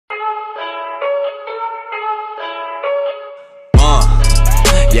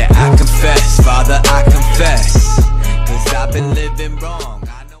Yeah, I confess, Father, I confess, 'cause I've been living wrong.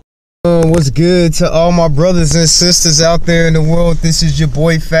 What's good to all my brothers and sisters out there in the world? This is your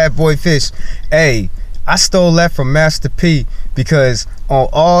boy Fat Boy Fish. Hey, I stole that from Master P because on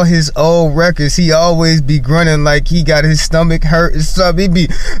all his old records he always be grunting like he got his stomach hurt and stuff. He be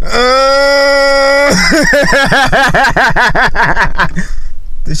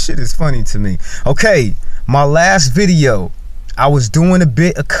This shit is funny to me. Okay, my last video I was doing a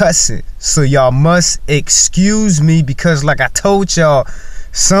bit of cussing, so y'all must excuse me because like I told y'all,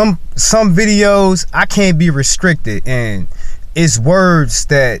 some videos I can't be restricted, and it's words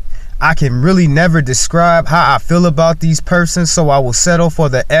that I can really never describe how I feel about these persons, so I will settle for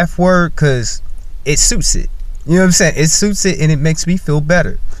the F word because it suits it. You know what I'm saying? It suits it and it makes me feel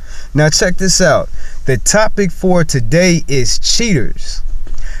better. Now check this out. The topic for today is cheaters.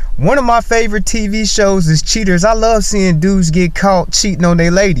 One of my favorite TV shows is Cheaters. I love seeing dudes get caught cheating on their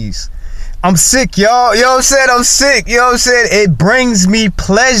ladies. I'm sick, y'all. You know what I'm saying? I'm sick. You know what I'm saying? It brings me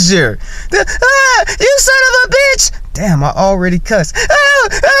pleasure. You son of a bitch. Damn, I already cussed. Oh,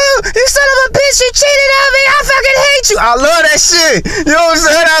 you son of a bitch. You cheated on me. I fucking hate you. I love that shit. You know what I'm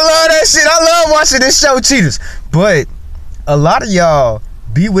saying? I love that shit. I love watching this show, Cheaters. But a lot of y'all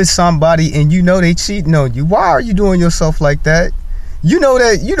be with somebody and you know they cheating on you. Why are you doing yourself like that? You know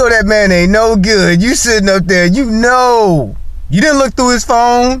that man ain't no good. You sitting up there, you know. You didn't look through his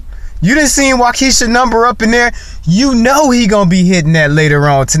phone. You didn't see Waukesha number up in there. You know he gonna be hitting that later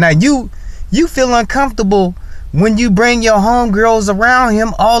on tonight. You feel uncomfortable when you bring your homegirls around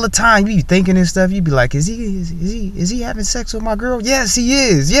him all the time. You be thinking and stuff. You be like, is he having sex with my girl? Yes, he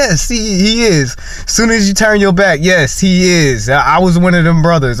is. Yes, he is. As soon as you turn your back, yes, he is. I was one of them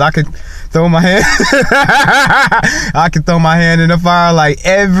brothers. I could throw my hand. I could throw my hand in the fire like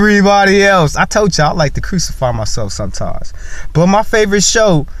everybody else. I told y'all I like to crucify myself sometimes. But my favorite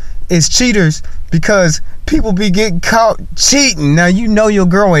show is Cheaters because people be getting caught cheating. Now you know your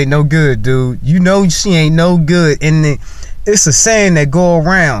girl ain't no good, dude. You know she ain't no good. And it's a saying that go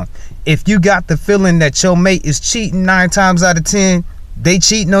around. If you got the feeling that your mate is cheating 9 times out of 10, they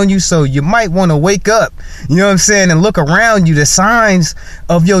cheating on you, so you might want to wake up. You know what I'm saying? And look around you. The signs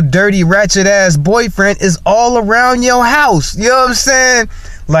of your dirty, ratchet ass boyfriend is all around your house. You know what I'm saying?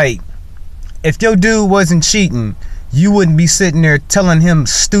 Like, if your dude wasn't cheating, you wouldn't be sitting there telling him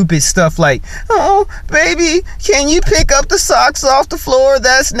stupid stuff like, oh, baby, can you pick up the socks off the floor?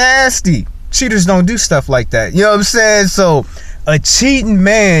 That's nasty. Cheaters don't do stuff like that. You know what I'm saying? So a cheating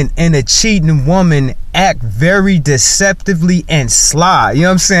man and a cheating woman act very deceptively and sly. You know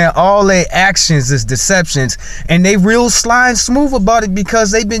what I'm saying? All their actions is deceptions, and they real sly and smooth about it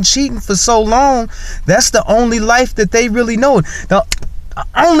because they've been cheating for so long. That's the only life that they really know. The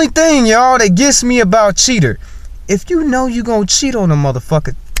only thing, y'all, that gets me about cheater, if you know you gonna cheat on a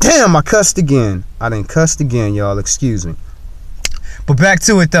motherfucker. Damn, I cussed again. I done cussed again, y'all. Excuse me. But back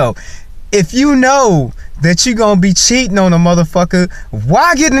to it though. If you know that you gonna be cheating on a motherfucker,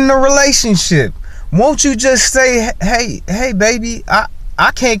 why get in a relationship? Won't you just say, hey baby,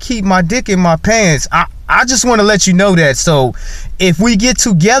 I can't keep my dick in my pants. I just want to let you know that. So if we get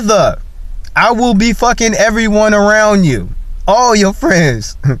together, I will be fucking everyone around you. All your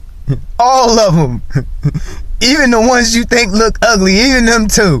friends. All of them. Even the ones you think look ugly, even them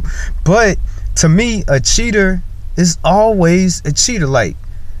too. But to me, a cheater is always a cheater. Like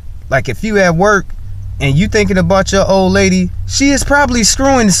if you at work and you thinking about your old lady, she is probably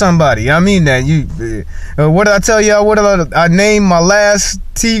screwing somebody. I mean that. What did I tell y'all? I named my last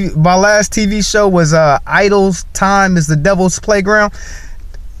TV show was Idol's Time is the Devil's Playground.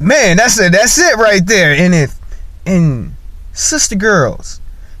 Man, that's it right there. And sister girls,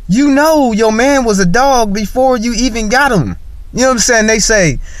 you know your man was a dog before you even got him. You know what I'm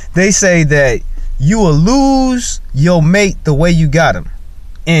saying? They say that you will lose your mate the way you got him.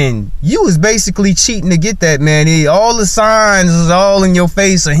 And you was basically cheating to get that man. All the signs is all in your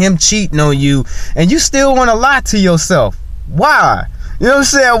face of him cheating on you, and you still want to lie to yourself. Why? You know what I'm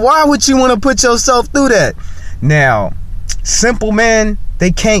saying? Why would you want to put yourself through that? Now, simple men, they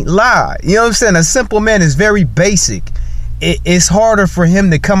can't lie. You know what I'm saying? A simple man is very basic. It's harder for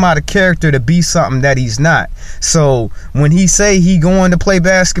him to come out of character to be something that he's not. So when he say he going to play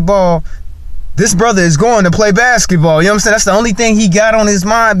basketball, this brother is going to play basketball. You know what I'm saying? That's the only thing he got on his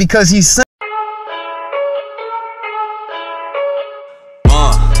mind because he's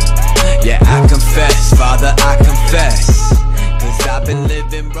yeah, I confess, Father, I confess, 'cause I've been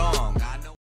living wrong.